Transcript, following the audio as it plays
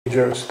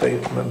major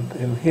statement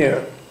in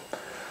here.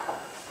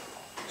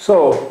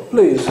 So,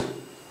 please.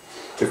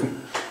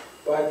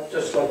 Well, I'd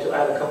just like to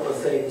add a couple of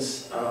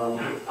things.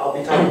 I'll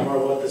be talking more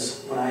about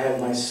this when I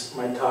have my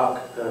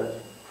talk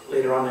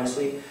later on next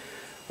week.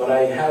 But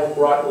I have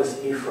brought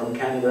with me from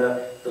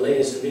Canada the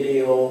latest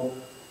video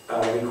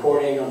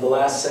recording of the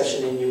last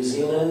session in New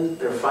Zealand.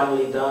 They're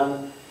finally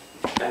done,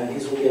 and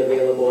these will be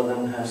available, and I'm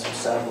going to have some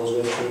samples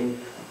with me.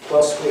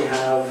 Plus we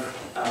have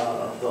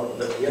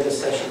the other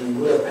session in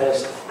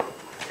Budapest,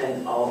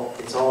 and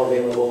it's all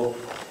available,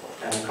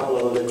 and a couple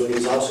of other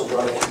goodies. I also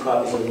brought a few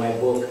copies of my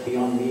book,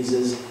 Beyond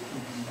Visas,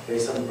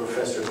 based on the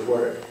professor's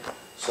work.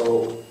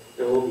 So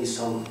there will be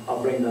some, I'll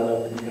bring that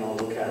up and you can all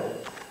look at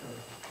it.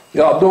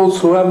 Yeah, those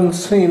who haven't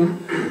seen,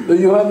 do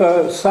you have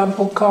a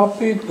sample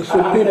copy?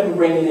 So I'm going to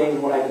bring it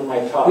in when I do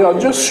my talk. Yeah,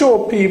 just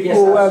show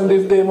people, yes, and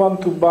if they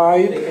want to buy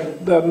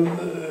it, then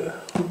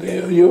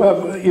you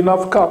have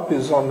enough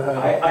copies on hand.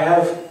 I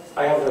have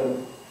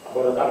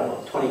about, I don't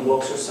know, 20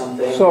 books or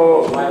something.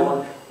 So, buy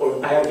one.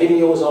 Or I have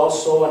videos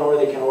also, and or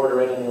they can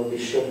order it and it'll be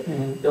shipped.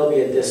 Mm-hmm. There'll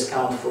be a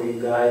discount for you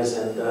guys,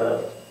 and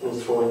we'll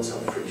throw in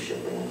some free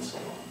shipping and so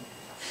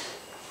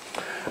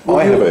on.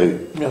 I have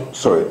a,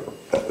 sorry,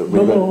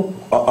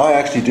 I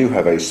actually do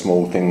have a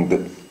small thing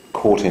that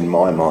caught in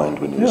my mind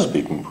when you were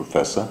speaking,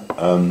 Professor.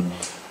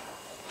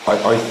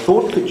 I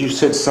thought that you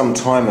said some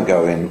time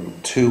ago, in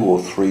 2 or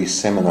 3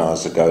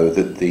 seminars ago,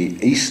 that the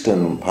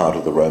eastern part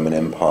of the Roman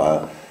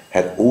Empire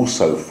had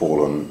also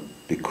fallen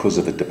because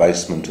of a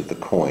debasement of the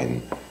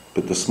coin.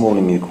 But this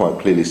morning you quite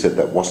clearly said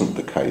that wasn't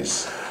the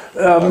case.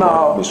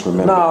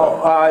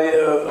 Now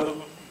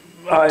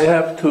I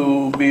have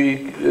to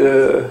be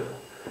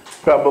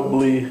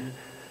probably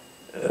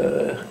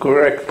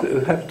correct.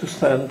 Have to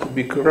stand to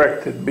be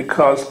corrected,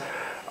 because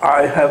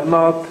I have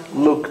not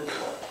looked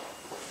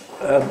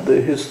at the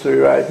history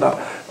right now.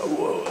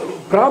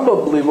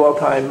 Probably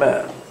what I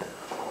meant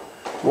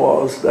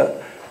was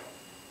that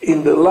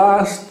in the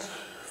last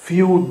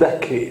few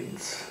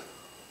decades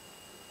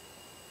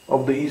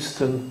of the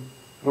Eastern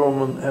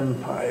Roman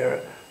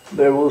Empire,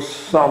 there was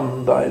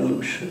some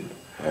dilution.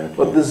 Okay.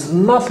 But there's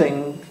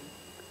nothing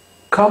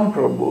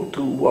comparable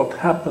to what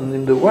happened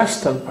in the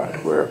Western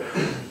part, where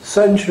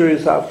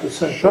centuries after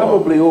centuries,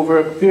 probably over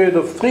a period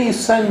of 3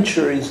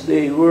 centuries,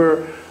 they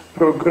were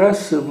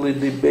progressively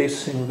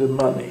debasing the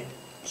money.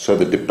 So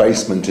the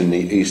debasement in the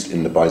East,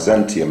 in the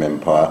Byzantium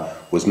Empire,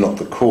 was not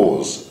the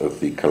cause of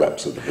the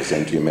collapse of the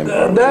Byzantium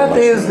Empire. That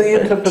is the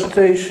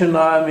interpretation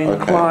I'm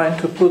inclined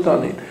to put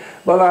on it.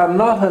 But I'm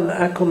not an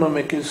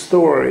economic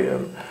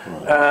historian,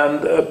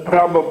 and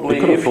probably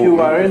if you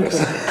are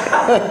interested.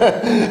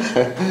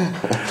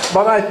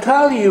 But I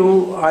tell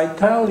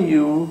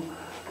you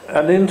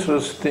an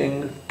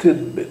interesting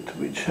tidbit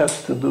which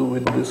has to do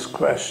with this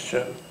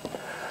question.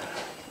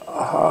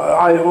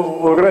 I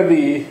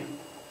already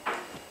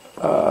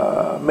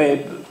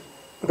made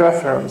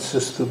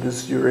references to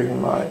this during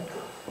my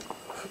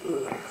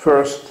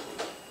first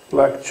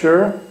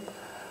lecture,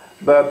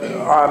 but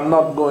I'm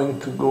not going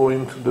to go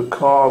into the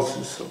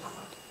causes of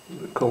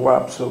the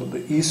collapse of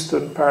the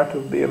eastern part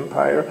of the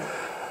empire.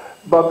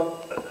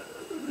 But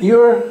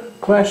your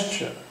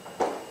question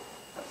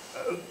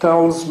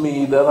tells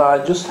me that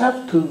I just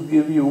have to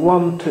give you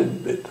one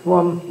tidbit,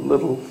 one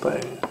little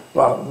thing.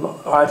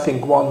 Well, I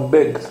think one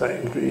big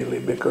thing, really,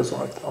 because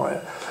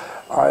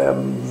I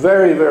am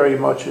very, very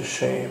much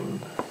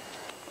ashamed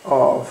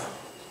of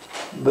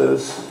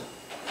this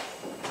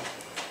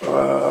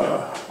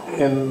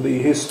in the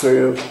history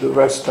of the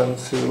Western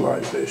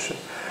civilization.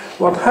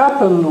 What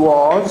happened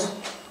was,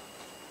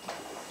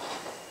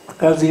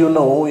 as you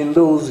know, in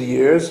those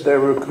years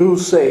there were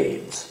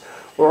crusades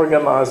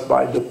organized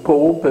by the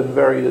Pope and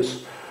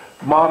various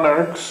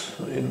monarchs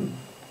in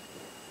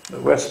the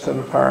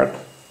western part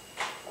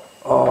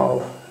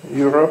of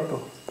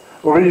Europe,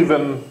 or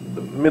even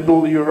the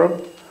Middle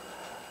Europe,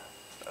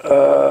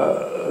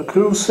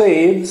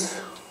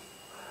 crusades,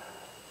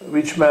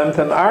 which meant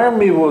an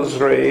army was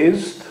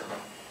raised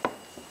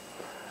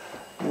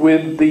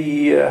with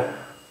the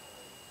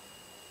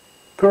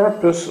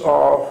purpose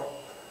of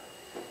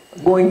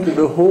going to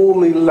the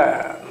Holy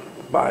Land.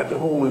 By the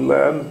Holy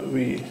Land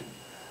we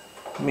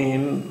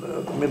mean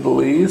the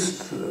Middle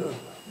East,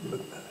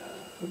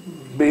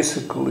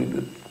 basically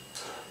the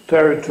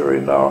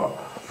territory now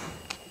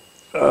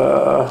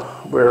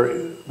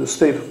where the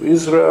state of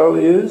Israel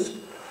is,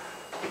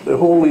 the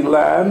Holy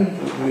Land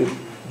with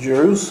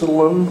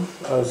Jerusalem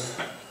as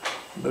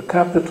the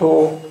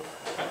capital,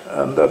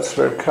 and that's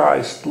where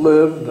Christ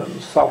lived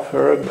and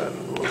suffered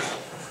and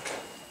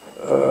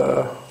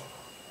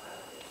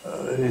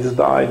he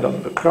died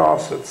on the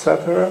cross,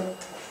 etc.,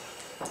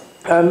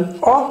 and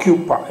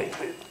occupied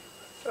it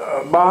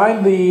by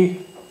the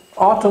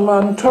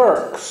Ottoman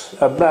Turks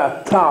at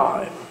that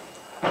time,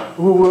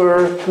 who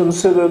were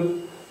considered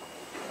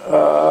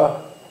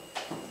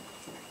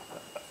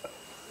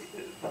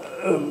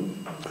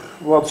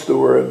what's the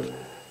word?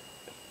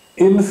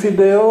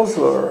 Infidels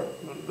or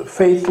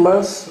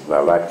faithless.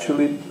 Well,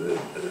 actually,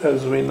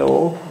 as we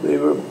know, they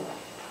were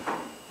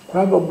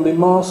probably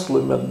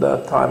Muslim at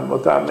that time,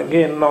 but I'm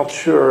again not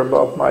sure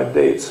about my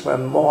dates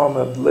when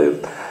Muhammad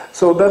lived.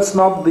 So that's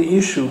not the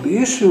issue. The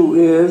issue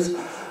is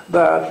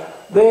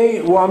that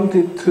they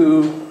wanted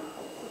to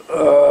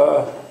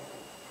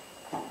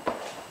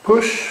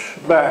push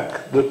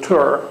back the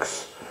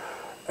Turks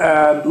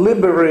and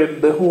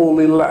liberate the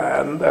Holy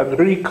Land and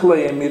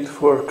reclaim it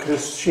for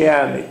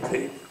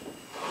Christianity.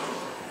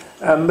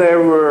 And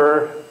there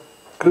were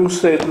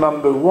Crusade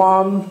number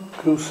 1,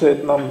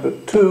 Crusade number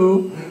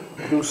 2,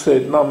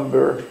 Crusade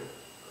number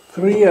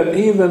 3, and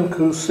even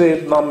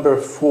Crusade number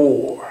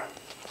 4.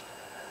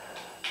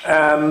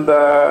 And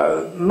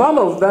none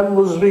of them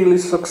was really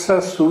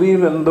successful,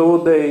 even though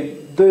they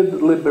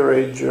did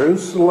liberate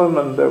Jerusalem,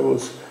 and there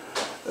was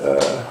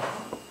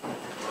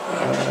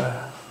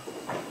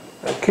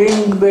a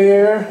king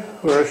there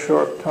for a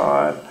short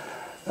time,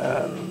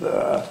 and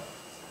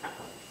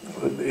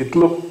it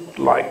looked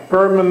like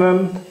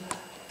permanent,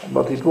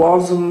 but it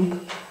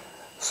wasn't.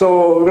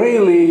 So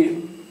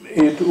really,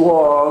 it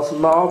was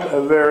not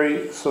a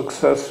very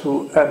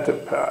successful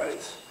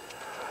enterprise.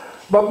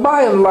 But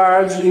by and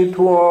large, it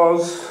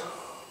was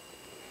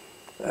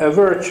a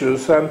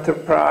virtuous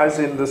enterprise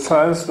in the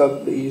sense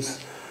that these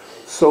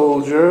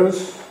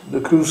soldiers, the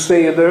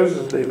Crusaders,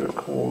 as they were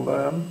called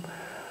then,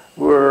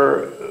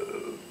 were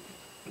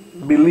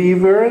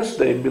believers.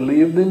 They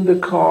believed in the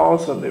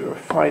cause and they were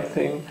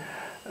fighting,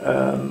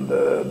 and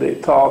they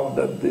thought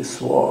that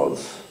this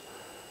was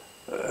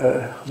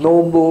a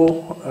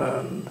noble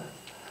and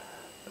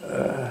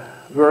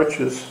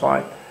virtuous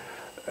fight.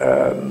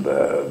 And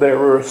there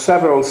were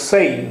several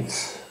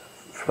saints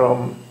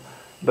from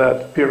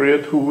that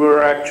period who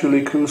were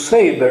actually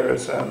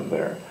crusaders, and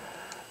their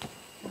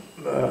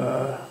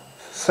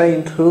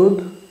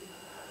sainthood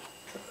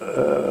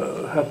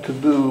had to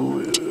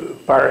do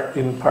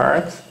in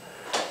part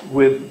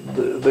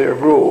with their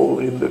role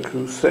in the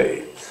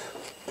crusades.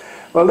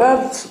 Well,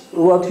 that's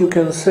what you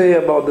can say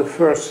about the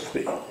first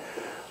three.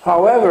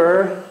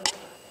 However,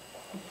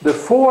 the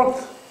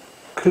fourth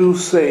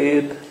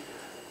crusade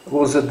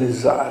was a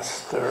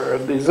disaster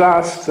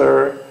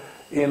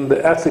in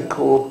the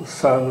ethical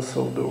sense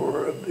of the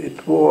word.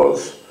 It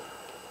was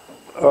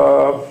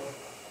a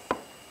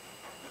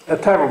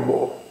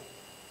terrible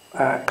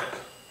act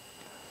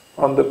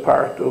on the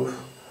part of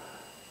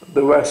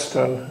the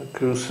Western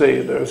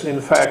Crusaders.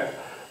 In fact,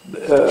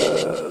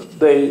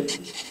 they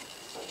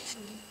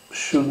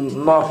should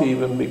not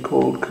even be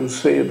called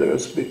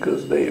Crusaders,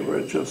 because they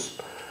were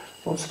just,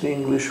 what's the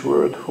English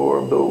word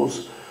for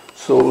those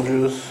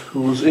soldiers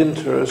whose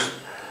interest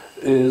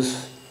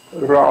is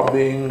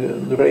robbing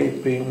and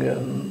raping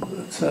and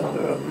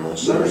etc.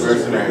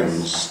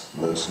 Mercenaries.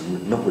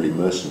 Not really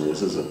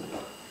mercenaries, is it?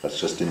 That's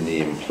just in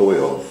the employ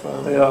of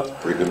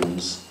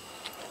brigands.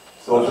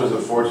 Soldiers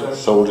of fortune?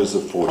 Soldiers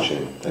of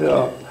fortune. Thank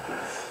you.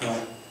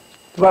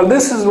 Well,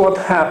 this is what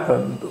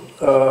happened.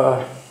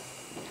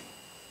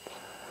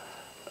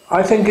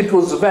 I think it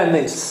was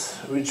Venice,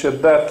 which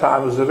at that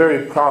time was a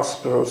very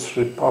prosperous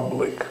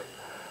republic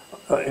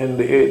in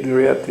the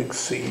Adriatic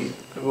Sea.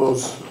 It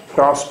was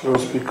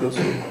prosperous because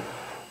of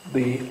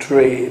the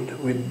trade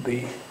with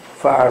the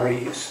Far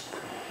East.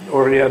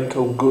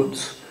 Oriental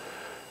goods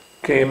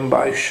came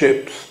by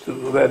ships to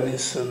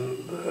Venice and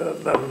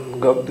then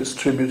got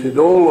distributed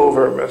all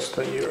over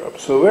Western Europe.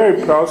 So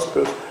very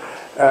prosperous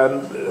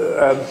and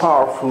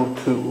powerful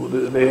too.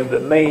 They had a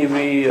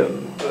navy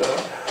and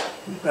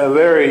a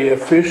very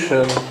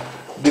efficient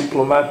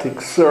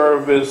diplomatic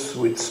service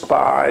with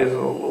spies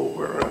all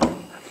over.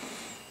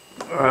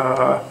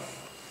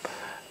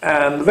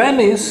 And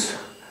Venice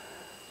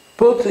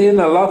put in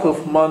a lot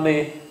of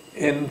money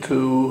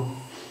into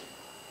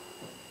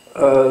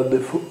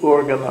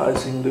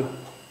organizing the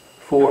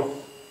Fourth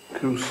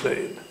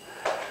Crusade.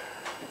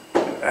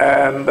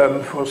 And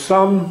then for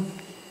some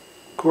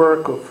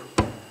quirk of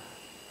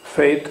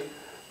fate,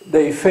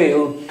 they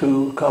failed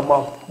to come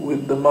up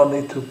with the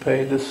money to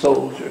pay the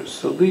soldiers.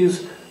 So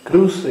these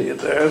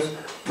crusaders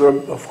were,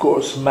 of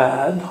course,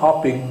 mad,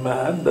 hopping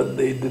mad, that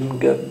they didn't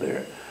get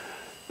their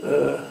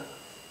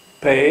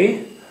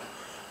pay.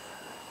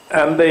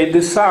 And they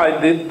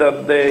decided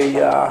that they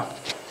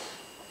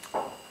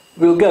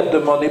will get the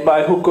money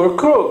by hook or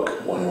crook.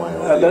 One way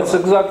or And that's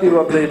exactly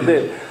what they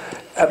did.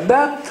 At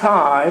that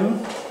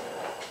time,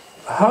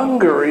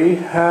 Hungary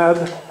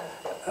had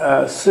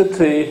a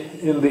city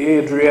in the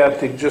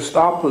Adriatic just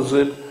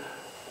opposite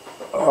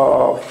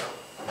of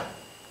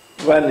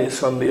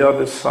Venice on the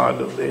other side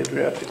of the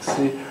Adriatic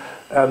Sea,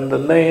 and the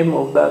name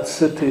of that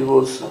city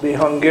was, the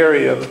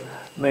Hungarian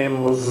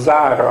name was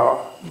Zara,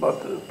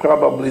 but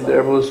probably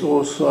there was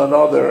also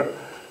another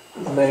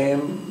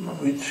name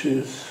which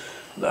is,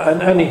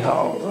 and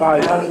anyhow, Now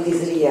it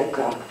is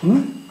Rijeka.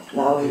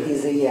 Now it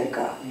is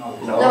Rijeka.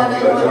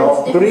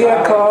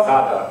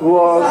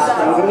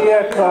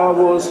 Rijeka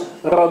was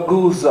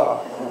Ragusa.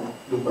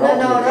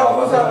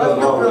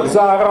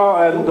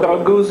 Zara and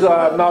Ragusa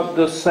are not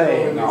the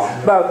same.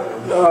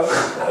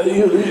 But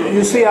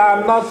you see,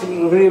 I'm not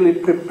really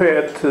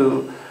prepared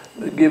to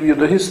give you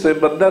the history,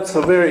 but that's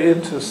a very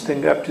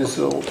interesting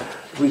episode.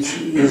 which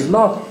is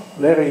not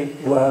very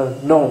well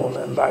known,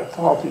 and I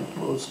thought it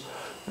was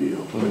the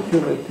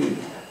opportunity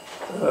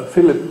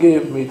Philip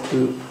gave me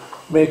to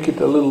make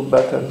it a little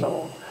better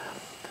known.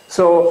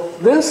 So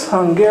this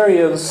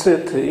Hungarian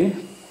city,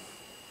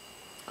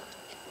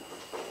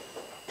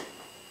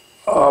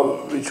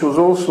 which was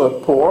also a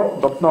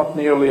port, but not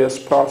nearly as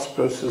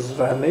prosperous as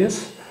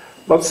Venice,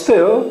 but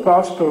still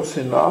prosperous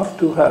enough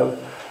to have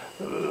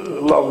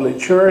lovely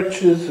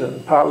churches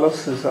and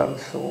palaces and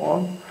so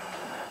on.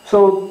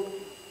 So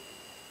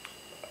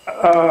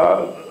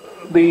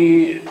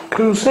the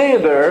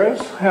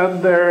Crusaders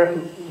had their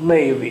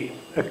navy,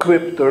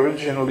 equipped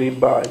originally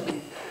by the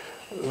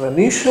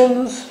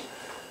Venetians,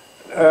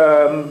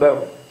 and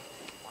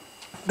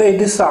they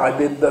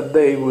decided that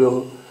they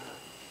will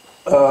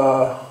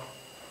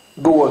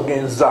go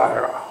against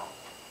Zara.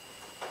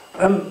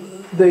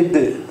 And they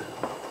did.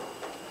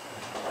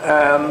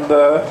 And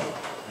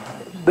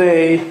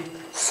they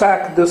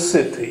sacked the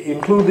city,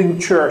 including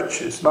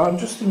churches. Now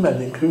just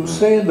imagine,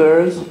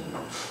 Crusaders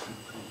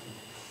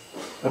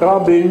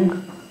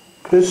robbing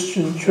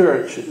Christian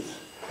churches.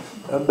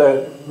 And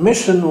their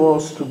mission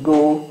was to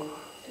go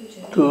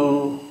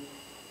to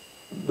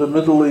the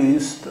Middle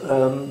East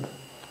and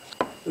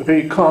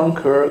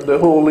reconquer the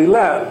Holy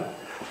Land.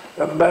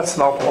 And that's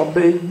not what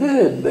they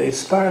did. They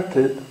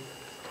started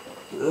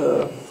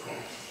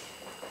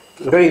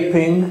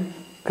raping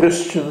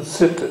Christian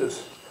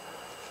cities.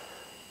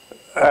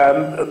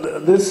 And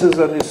this is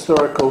an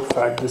historical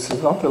fact. This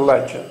is not a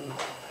legend.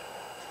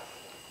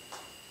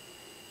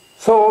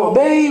 So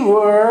they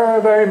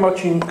were very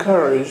much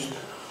encouraged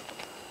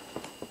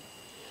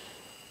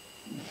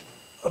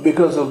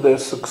because of their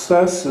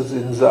successes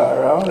in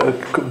Zara,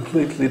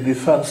 completely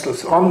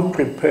defenseless,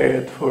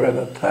 unprepared for an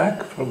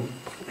attack from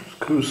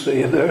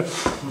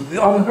Crusaders,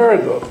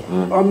 unheard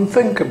of,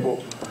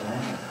 unthinkable.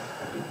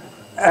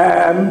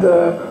 And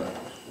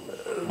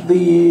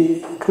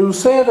the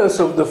Crusaders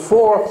of the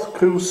Fourth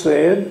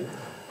Crusade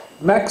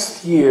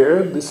next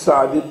year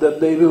decided that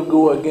they will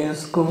go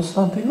against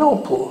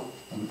Constantinople.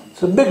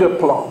 It's a bigger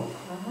plum.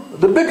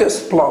 The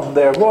biggest plum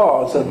there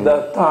was at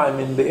that time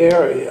in the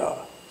area,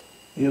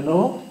 you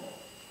know.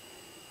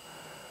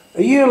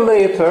 A year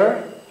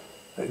later,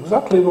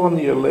 exactly 1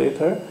 year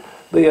later,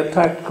 they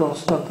attacked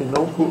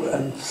Constantinople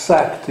and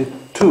sacked it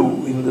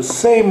too, in the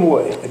same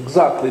way,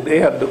 exactly. They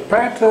had the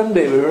pattern,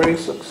 they were very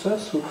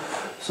successful,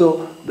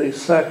 so they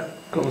sacked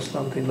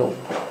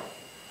Constantinople,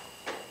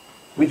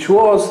 which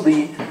was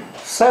the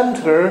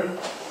center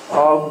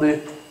of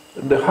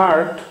the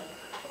heart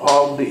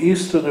of the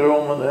Eastern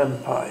Roman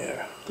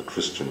Empire. The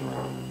Christian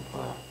Roman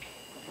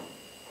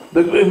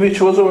Empire. Which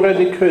was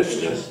already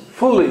Christian, Yes.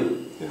 fully,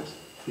 Yes.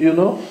 you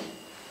know.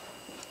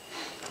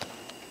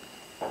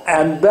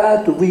 And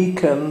that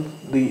weakened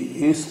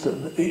the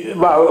Eastern...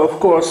 Well, of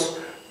course,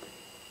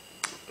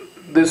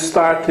 this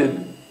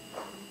started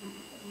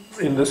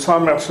in the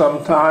summer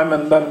sometime,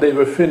 and then they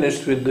were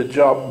finished with the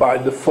job by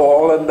the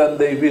fall, and then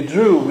they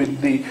withdrew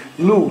with the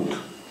loot.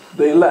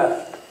 They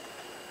left.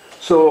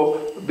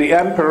 So the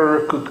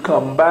emperor could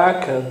come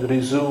back and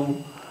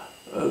resume,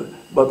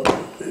 but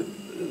it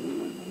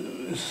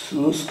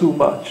was too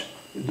much.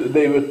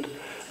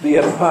 The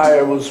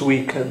empire was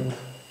weakened.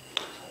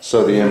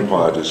 So the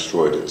empire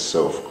destroyed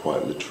itself,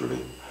 quite literally.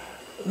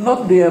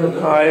 Not the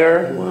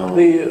empire, Wow.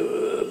 the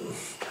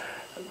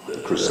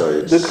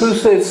Crusades. The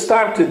Crusades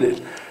started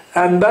it.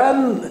 And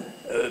then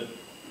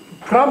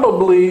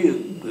probably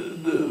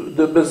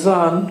the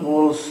Byzant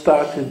was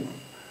started,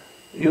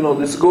 you know,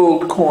 this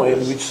gold coin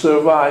which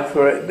survived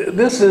for...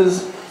 This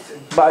is,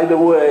 by the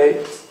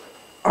way,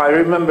 I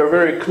remember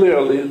very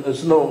clearly,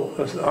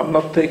 I'm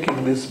not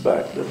taking this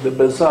back, that the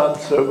Byzant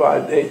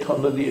survived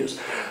 800 years.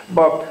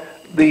 But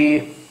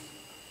the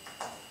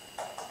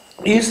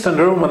Eastern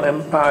Roman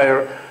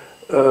Empire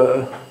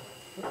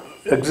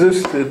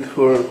existed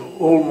for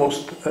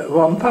almost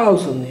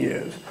 1,000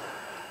 years.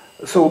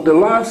 So the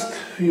last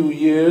few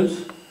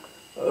years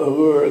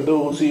were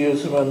those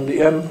years when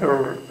the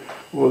emperor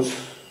was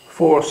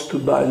forced to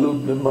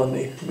dilute the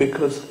money,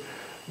 because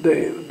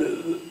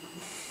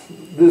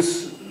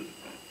this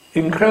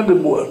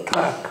incredible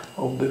attack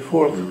of the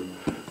Fourth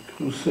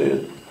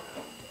Crusade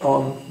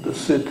on the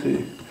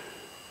city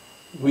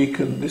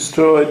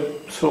destroyed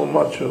so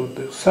much of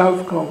the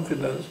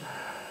self-confidence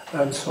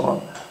and so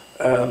on.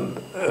 And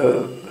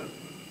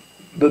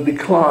the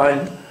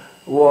decline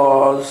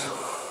was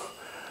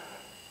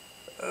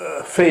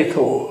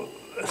fatal,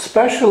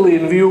 especially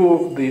in view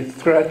of the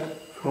threat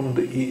from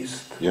the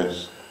east.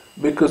 Yes.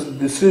 Because the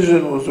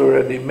decision was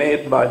already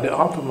made by the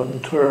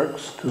Ottoman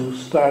Turks to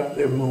start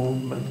their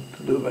movement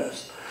to the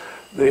west.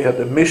 They had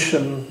a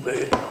mission,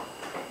 they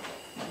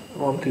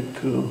wanted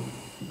to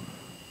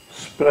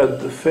spread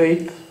the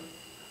faith,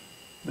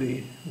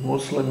 the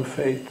Muslim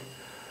faith,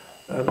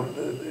 and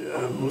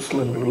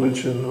Muslim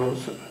religion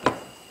was a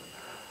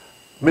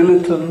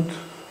militant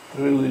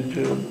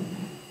religion.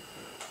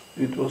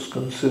 It was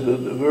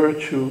considered a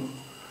virtue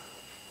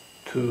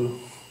to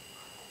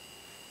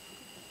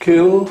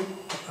kill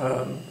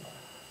and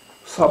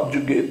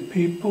subjugate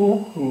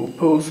people who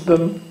opposed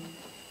them.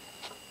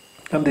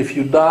 And if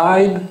you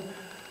died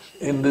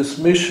in this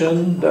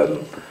mission,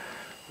 then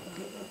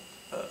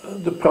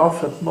the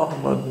Prophet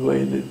Muhammad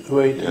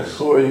waited Yes.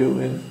 for you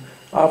in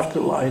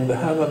afterlife, in the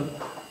heaven,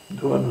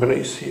 to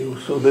embrace you.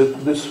 So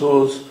that this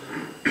was,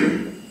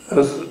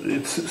 as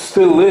it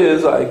still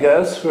is, I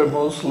guess, for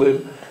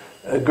Muslim,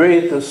 a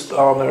greatest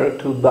honor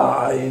to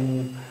die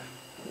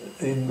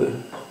in the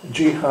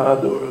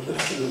jihad or the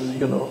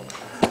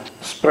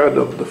spread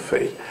of the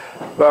faith.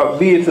 Well,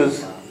 be it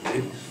as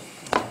it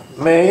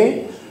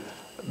may,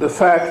 the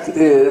fact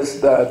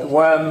is that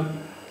when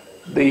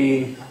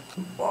the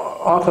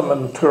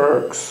Ottoman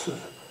Turks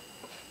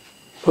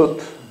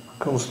put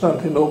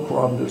Constantinople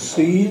under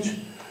siege,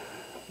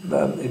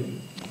 then it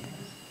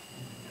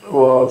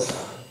was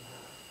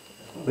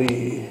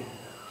the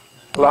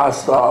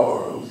last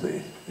hour of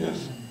the...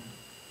 Yes.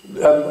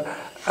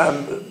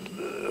 And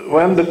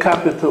when the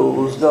capital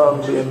was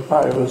gone, the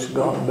empire was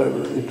gone.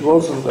 It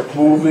wasn't like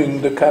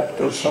moving the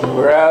capital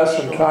somewhere else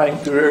and trying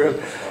to...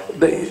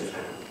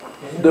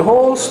 The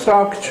whole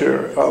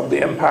structure of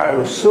the empire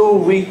was so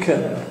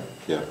weakened,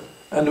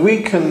 and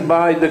weakened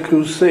by the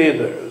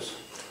Crusaders,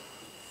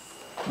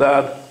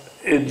 that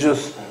it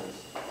just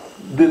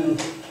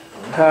didn't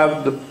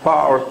have the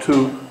power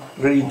to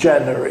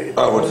regenerate.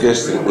 I would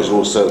guess that it was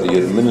also the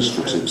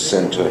administrative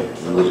centre,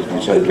 and that if you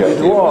take out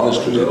the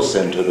administrative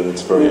centre, then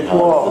it's very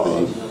hard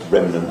for the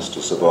remnants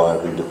to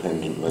survive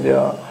independently.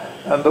 Yeah,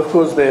 and of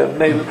course they have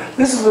named...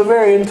 This is a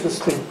very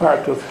interesting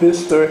part of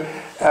history,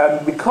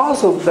 and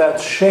because of that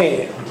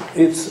shame,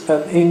 it's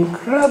an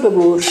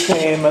incredible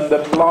shame and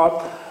a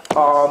blot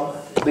on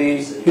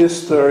the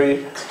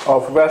history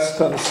of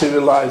Western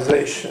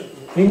civilization,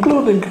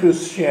 including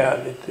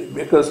Christianity,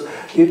 because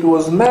it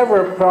was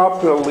never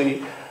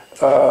properly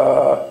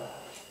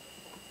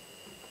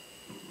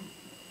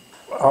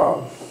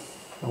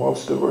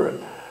what's the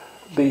word?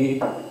 The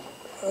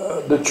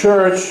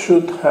church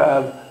should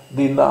have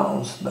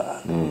denounced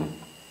that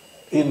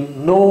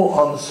in no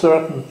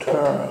uncertain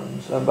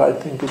terms, and I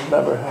think it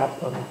never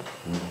happened.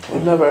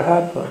 It never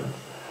happened.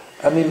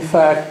 And in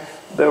fact,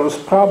 there was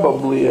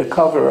probably a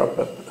cover-up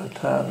at the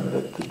time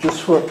that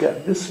just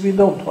forget this, we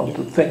don't want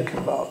to think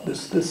about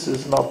this. This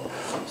is not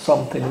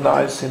something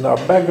nice in our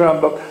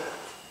background, but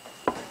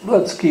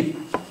let's keep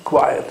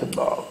quiet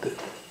about it.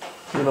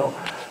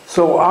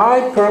 So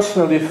I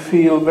personally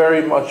feel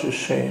very much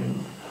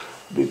ashamed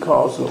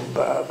because of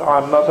that.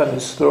 I'm not an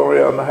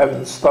historian, I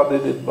haven't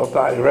studied it, but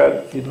I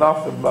read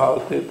enough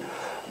about it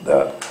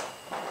that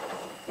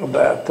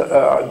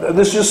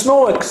there's just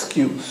no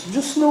excuse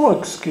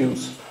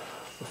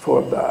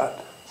for that,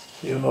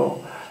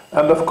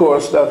 And of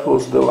course that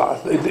was the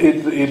last.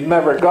 It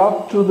never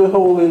got to the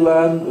Holy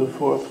Land, the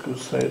Fourth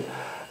Crusade,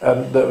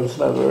 and there was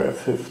never a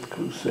Fifth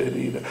Crusade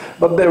either.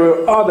 But there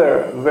were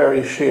other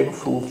very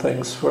shameful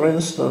things. For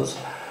instance,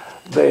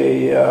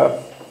 they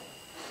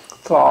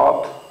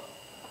thought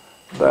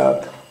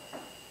that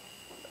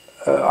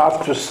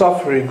after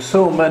suffering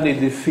so many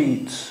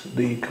defeats,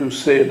 the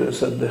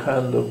Crusaders at the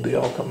hand of the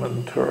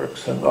Ottoman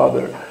Turks and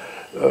other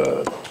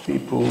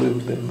people who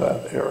lived in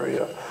that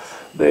area,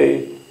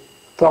 they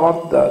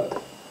thought that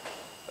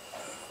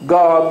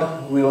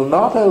God will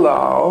not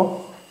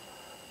allow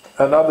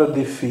another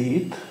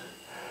defeat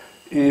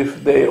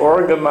if they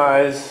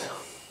organize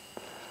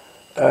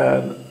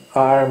an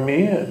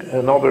army,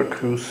 another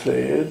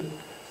crusade,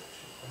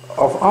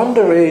 of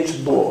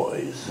underage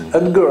boys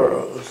and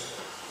girls,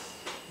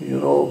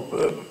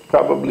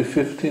 probably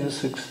 15,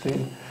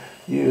 16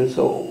 years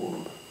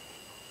old,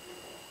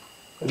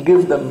 and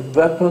give them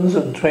weapons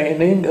and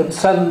training and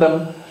send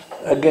them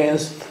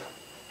against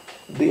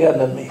the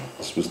enemy.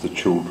 This was the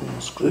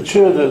children's crusade. The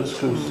children's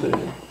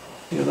crusade,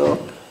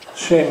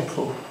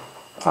 shameful.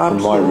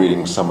 From my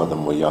reading, some of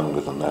them were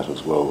younger than that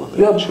as well.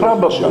 They were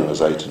probably. As young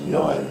as 8 and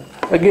 9.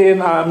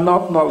 Again, I'm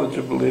not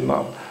knowledgeable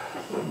enough,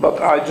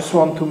 but I just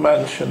want to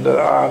mention that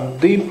I'm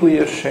deeply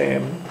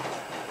ashamed,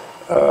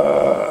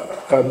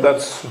 and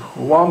that's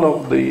one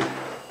of the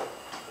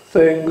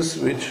things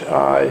which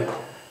I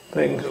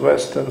think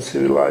Western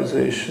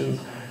civilization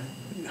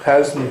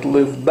hasn't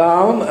lived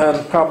down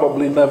and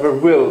probably never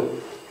will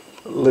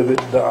live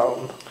it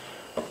down.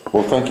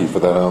 Well, thank you for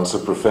that answer,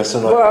 Professor.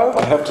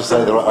 I have to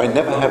say that I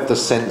never have the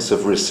sense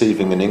of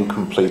receiving an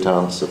incomplete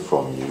answer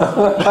from you.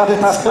 Well,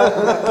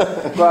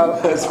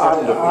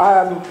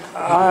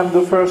 I'm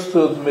the first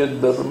to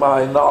admit that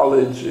my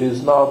knowledge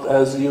is not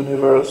as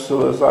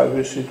universal as I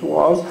wish it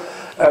was,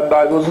 and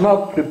I was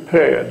not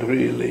prepared,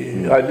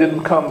 really. I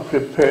didn't come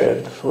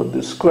prepared for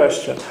this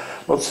question.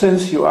 But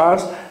since you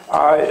asked,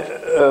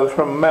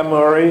 from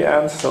memory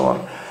and so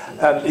on,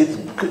 and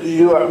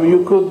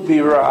you could be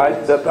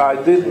right that I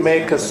did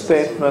make a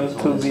statement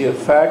to the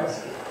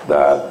effect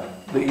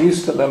that the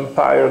Eastern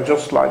Empire,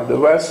 just like the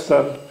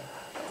Western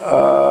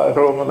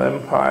Roman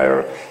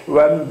Empire,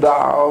 went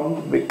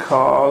down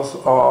because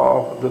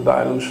of the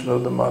dilution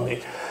of the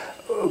money.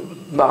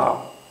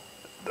 Now,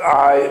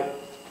 I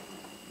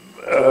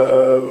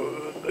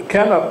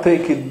cannot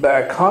take it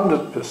back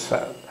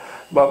 100%,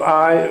 but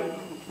I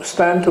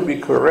stand to be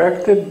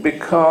corrected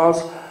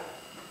because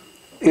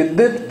it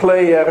did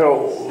play a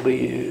role,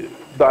 the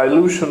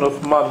dilution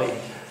of money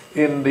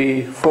in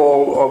the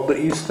fall of the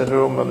Eastern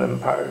Roman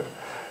Empire,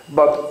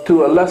 but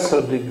to a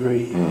lesser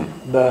degree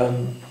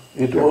than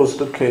it was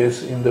the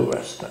case in the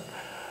Western.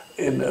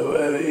 In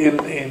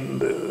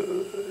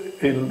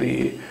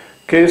the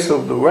case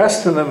of the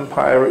Western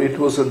Empire, it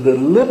was a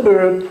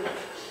deliberate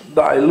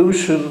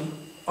dilution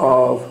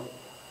of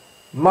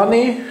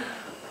money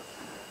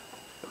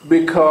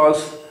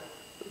because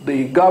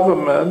the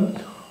government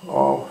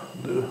of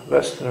the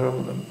Western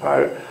Roman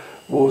Empire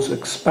was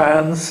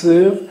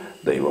expansive.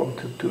 They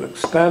wanted to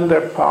extend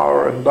their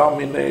power and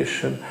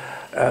domination,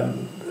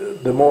 and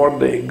the more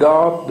they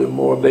got, the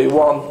more they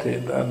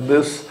wanted, and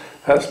this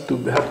had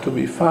to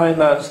be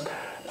financed,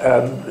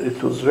 and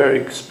it was very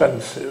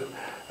expensive.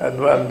 And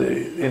when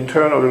the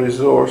internal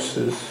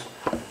resources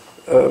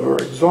were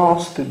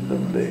exhausted,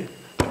 then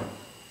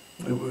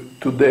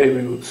today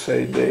we would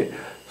say they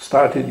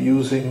started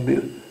using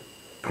the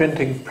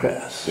printing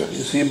press. Yes.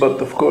 You see, but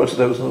of course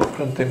there was no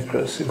printing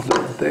press in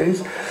those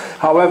days.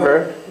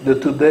 However, the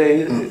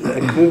today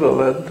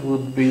equivalent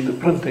would be the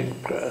printing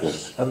press,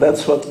 yes. And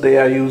that's what they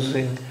are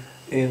using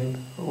in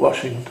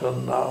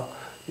Washington now,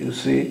 you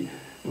see,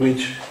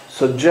 which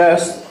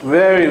suggests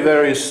very,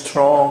 very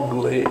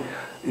strongly,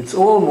 it's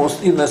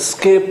almost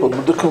inescapable,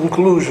 the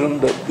conclusion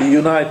that the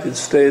United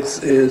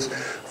States is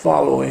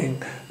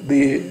following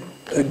the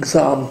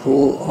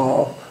example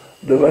of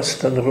the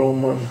Western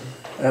Roman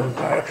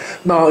Empire.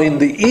 Now, in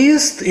the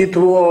East, it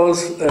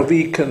was a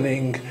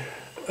weakening,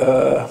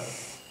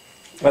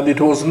 and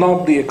it was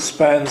not the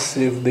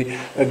expansive, the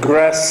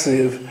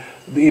aggressive,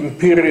 the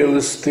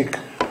imperialistic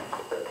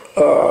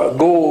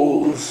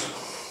goals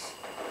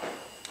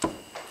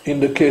in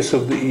the case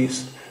of the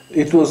East.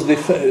 It was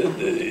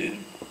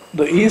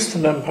the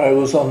Eastern Empire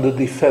was on the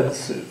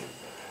defensive,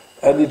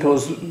 and it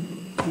was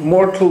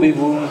mortally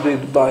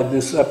wounded by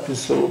this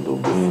episode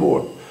of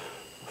the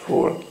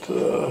Fourth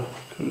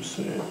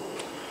Crusade.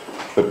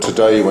 But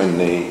today, when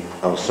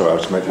I'll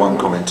just make one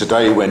comment.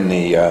 Today, when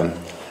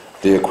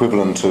the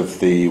equivalent of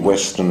the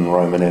Western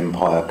Roman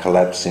Empire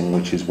collapsing,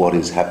 which is what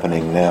is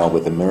happening now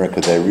with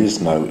America, there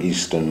is no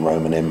Eastern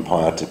Roman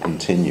Empire to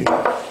continue.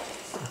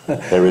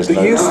 There is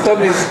the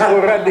Eastern is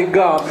already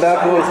gone.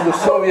 That was the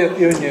Soviet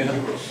Union.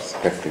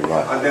 Exactly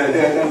right.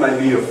 There might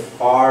be a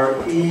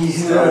Far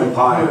East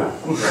Empire.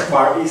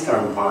 Far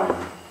Eastern Empire.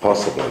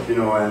 Possibly. You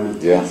know,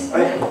 and yeah.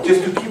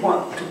 Just to keep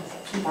on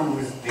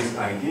with this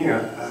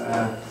idea,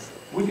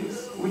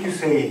 would you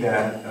say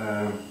that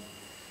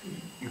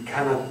you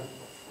cannot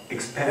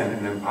expand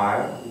an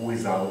empire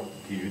without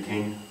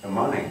diluting the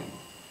money?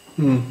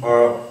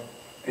 Or,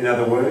 in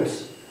other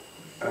words,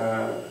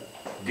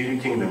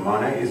 diluting the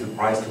money is the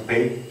price to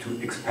pay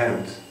to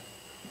expand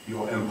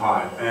your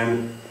empire,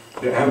 and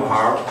the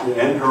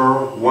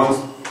emperor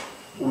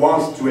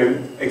wants to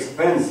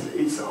expand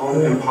its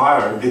own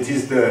empire. That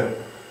is the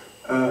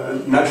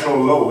natural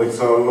law. It's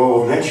a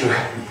law of nature.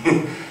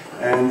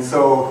 And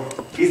so,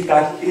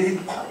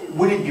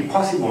 would it be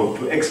possible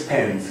to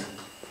expand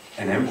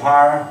an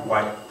empire,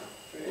 like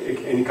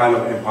any kind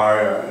of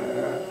empire?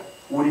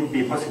 Would it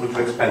be possible to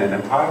expand an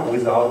empire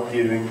without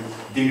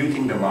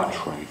diluting the money?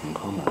 Trade and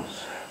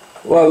commerce.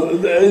 Well,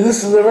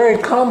 this is a very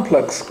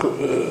complex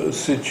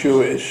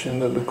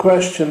situation, and the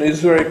question is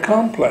very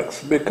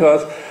complex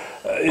because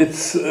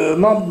it's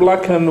not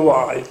black and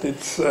white.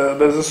 It's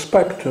there's a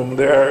spectrum.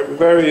 There are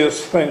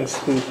various things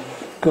to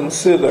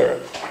consider.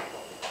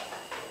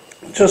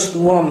 Just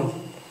one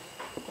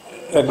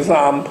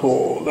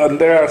example, and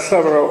there are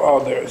several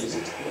others.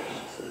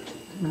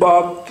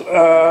 But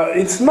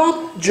it's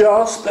not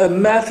just a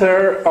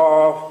matter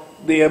of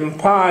the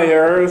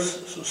empire's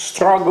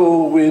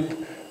struggle with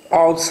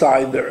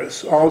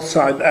outsiders,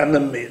 outside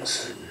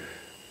enemies,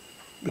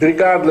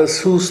 regardless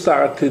who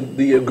started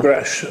the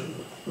aggression,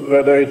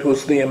 whether it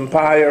was the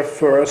empire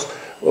first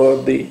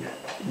or the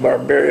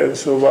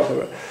barbarians or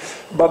whatever.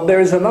 But there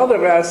is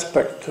another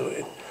aspect to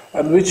it,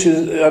 and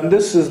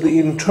this is the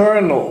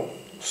internal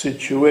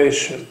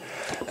situation.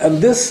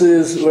 And this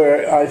is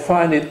where I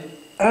find it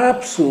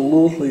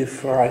absolutely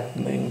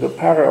frightening, the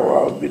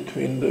parallel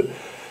between the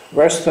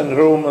Western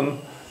Roman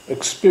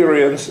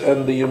experience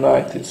and the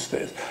United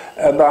States.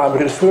 And I'm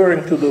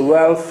referring to the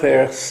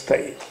welfare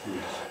state.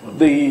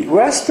 The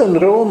Western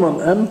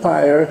Roman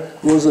Empire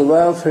was a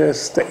welfare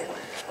state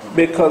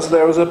because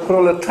there was a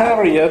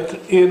proletariat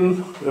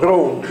in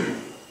Rome.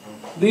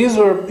 These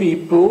were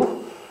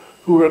people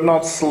who were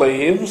not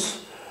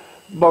slaves,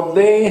 but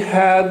they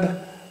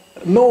had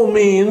no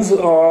means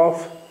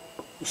of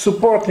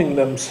supporting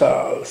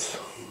themselves.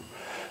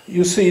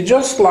 You see,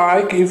 just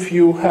like if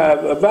you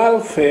have a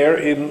welfare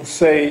in,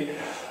 say,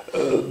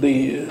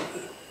 the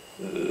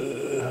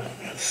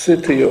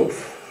city of,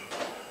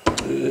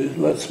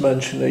 let's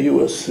mention a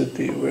U.S.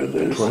 city where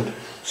there's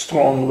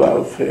strong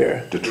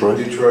welfare.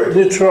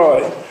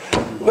 Detroit.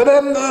 But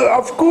then,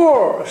 of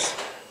course,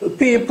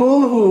 people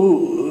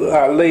who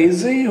are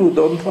lazy, who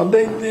don't want,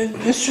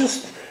 it's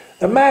just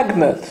a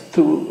magnet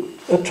to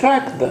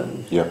attract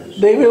them. Yeah.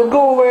 They will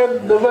go where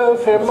the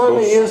welfare Of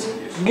money course.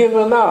 is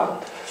given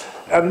out.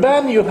 And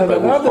then you have They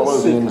will another follow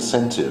the city.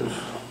 incentive.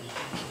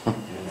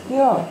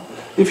 Yeah.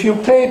 If you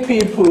pay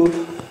people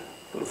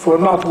for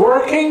not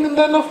working,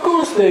 then of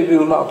course they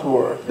will not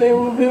work. They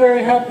will be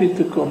very happy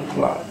to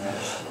comply.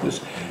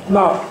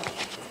 Now,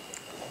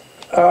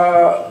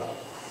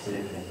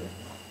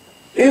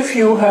 if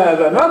you have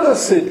another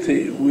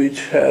city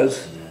which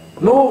has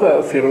no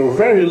welfare or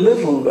very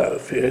little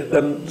welfare,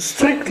 then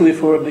strictly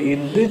for the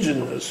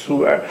indigenous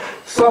who are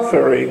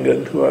suffering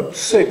and who are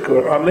sick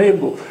or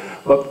unable,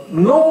 but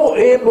no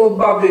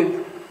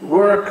able-bodied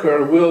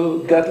worker will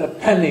get a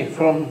penny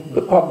from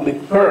the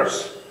public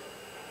purse,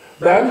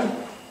 then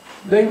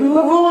they will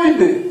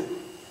avoid it.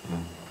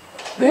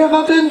 They are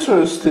not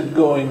interested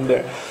going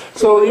there.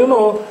 So, you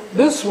know,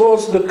 this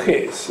was the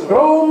case.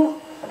 Rome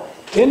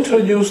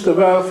introduced a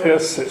welfare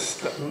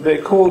system. They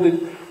called it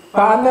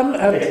panem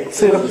et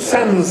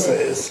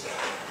circenses.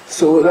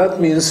 So that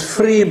means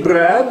free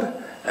bread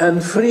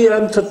and free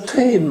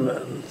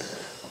entertainment.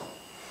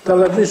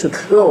 Television.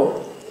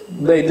 No,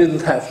 they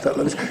didn't have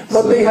television.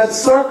 But they had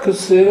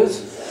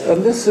circuses,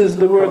 and this is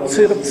the word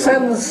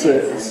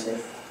circenses.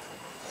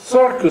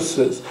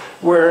 Circuses,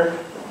 where,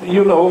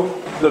 you know,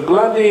 the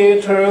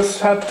gladiators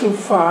had to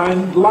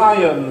find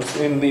lions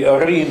in the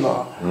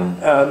arena,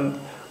 and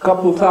a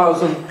couple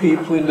thousand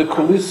people in the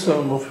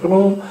Colosseum of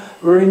Rome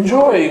were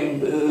enjoying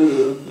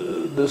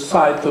the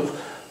sight of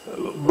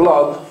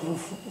blood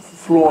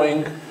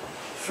flowing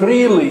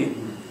freely.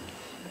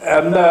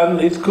 And then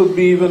it could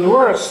be even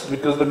worse,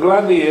 because the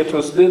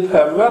gladiators did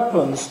have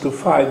weapons to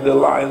fight the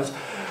lions,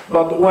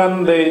 but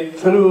when they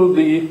threw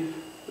the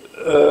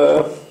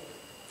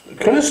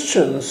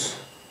Christians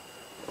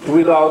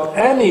without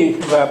any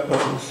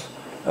weapons,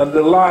 and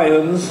the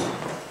lions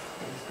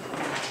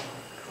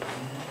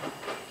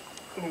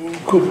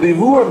could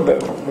devour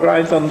them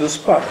right on the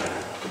spot.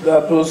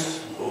 That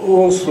was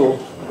also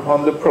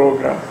on the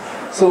program.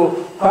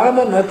 So,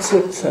 panem et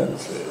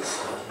circenses,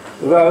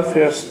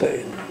 welfare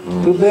state.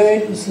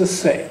 Today it's the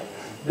same.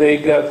 They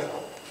get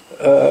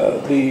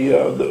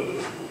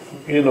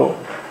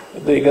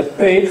they get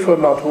paid for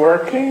not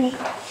working,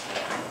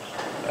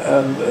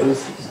 and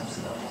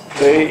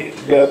they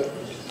get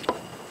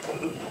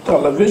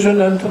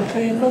television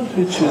entertainment,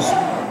 which is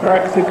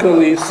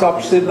practically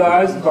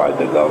subsidized by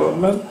the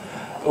government,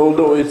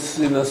 although it's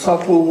in a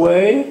subtle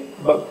way,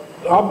 but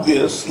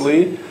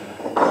obviously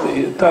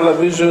the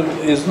television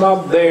is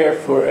not there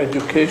for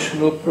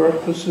educational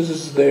purposes,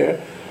 it's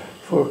there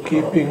for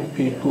keeping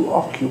people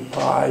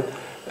occupied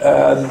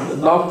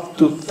and not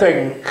to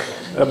think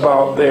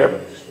about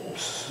their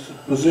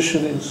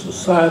position in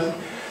society,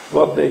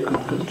 what they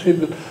could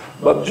contribute,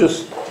 but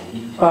just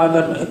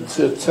panem et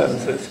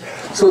circenses.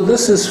 So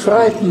this is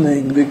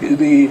frightening,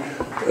 the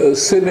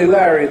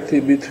similarity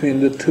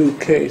between the two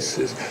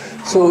cases.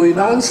 So in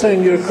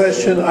answering your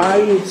question,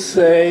 I would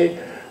say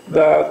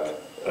that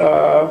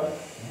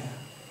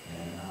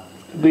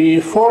the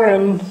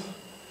foreign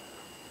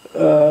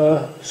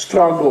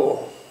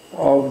struggle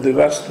of the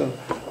Western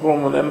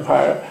Roman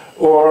Empire,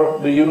 or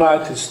the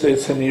United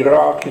States in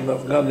Iraq, in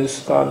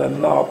Afghanistan,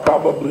 and now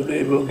probably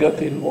they will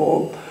get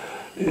involved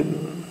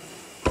in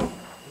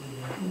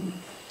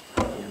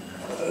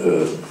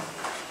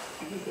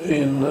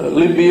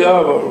Libya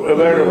or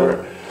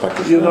wherever,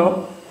 you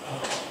know,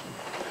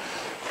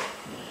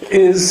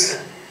 is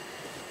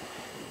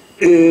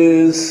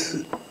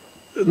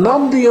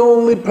not the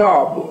only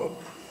problem.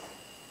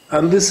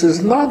 And this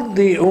is not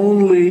the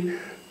only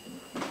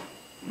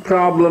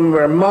problem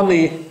where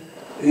money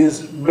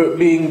is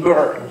being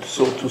burned,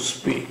 so to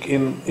speak,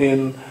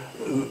 in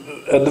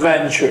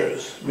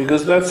adventures,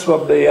 because that's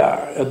what they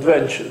are,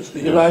 adventures.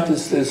 The United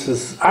States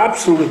has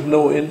absolutely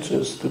no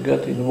interest to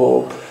get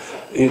involved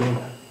in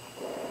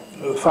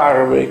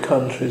faraway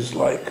countries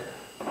like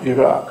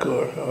Iraq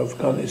or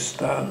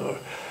Afghanistan,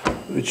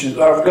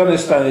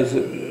 Afghanistan is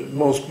the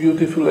most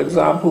beautiful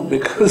example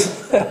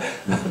because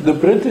the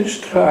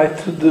British tried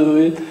to do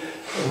it.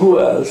 Who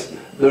else?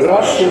 The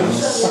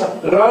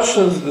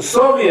Russians, the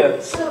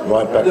Soviets,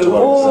 Right back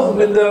to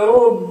with their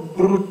own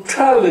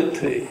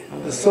brutality.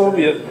 The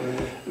Soviet,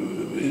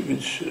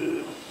 which,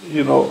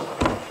 you know,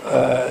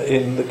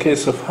 in the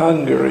case of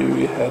Hungary,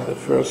 we had a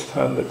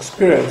first-hand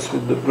experience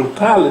with the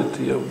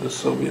brutality of the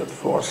Soviet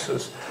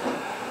forces.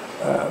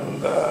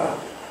 And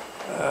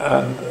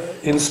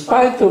in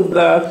spite of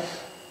that,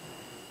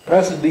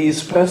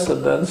 these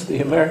precedents, the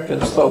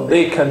Americans thought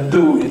they can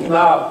do it.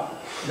 Now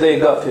they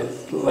got it.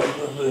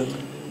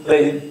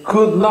 They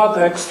could not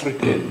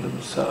extricate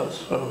themselves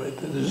from it.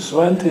 They just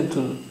went into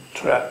the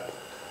trap.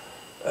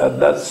 And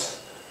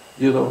that's,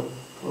 you know,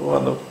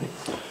 one of the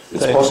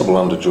It's possible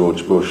under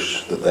George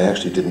Bush that they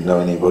actually didn't know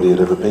anybody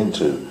had ever been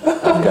to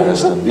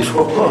Afghanistan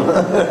before.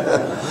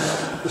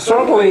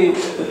 Certainly.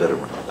 We better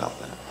run about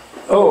that.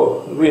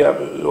 Oh, we have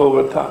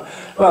over time.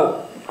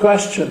 Well,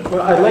 question.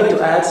 Well, I'd like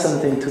to add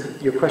something to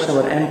your question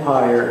about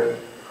empire.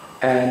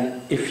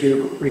 And if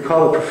you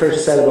recall what Professor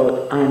said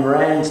about Ayn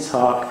Rand's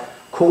talk,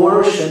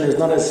 coercion is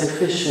not as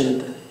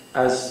efficient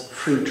as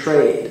free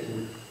trade.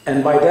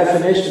 And by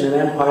definition, an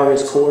empire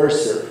is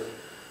coercive.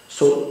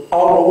 So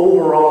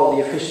overall,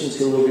 the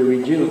efficiency will be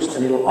reduced,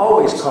 and it will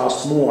always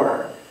cost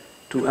more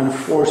to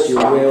enforce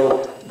your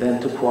will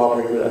than to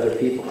cooperate with other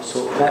people.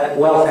 So that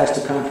wealth has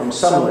to come from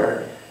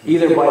somewhere,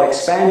 either by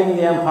expanding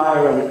the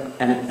empire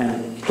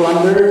and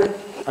plunder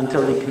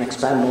until you can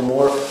expand no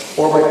more,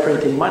 or by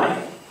printing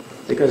money,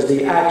 because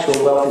the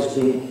actual wealth is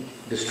being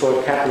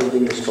destroyed, capital is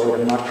being destroyed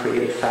and not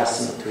created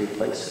fast enough to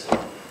replace it.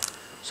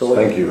 So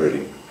thank you,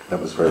 Rudy. That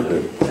was very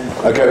good.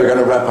 Okay, we're going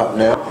to wrap up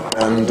now,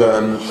 and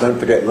don't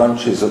forget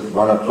lunch is at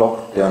 1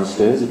 o'clock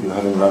downstairs if you're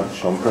having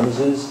lunch on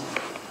premises,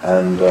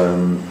 and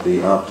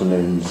the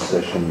afternoon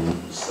session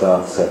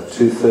starts at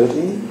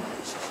 2:30,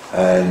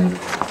 and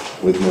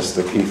with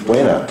Mr. Keith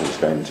Weiner, who's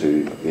going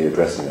to be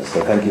addressing us.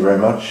 So thank you very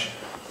much.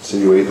 See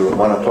you either at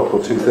 1 o'clock or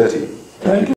 2:30. Thank you.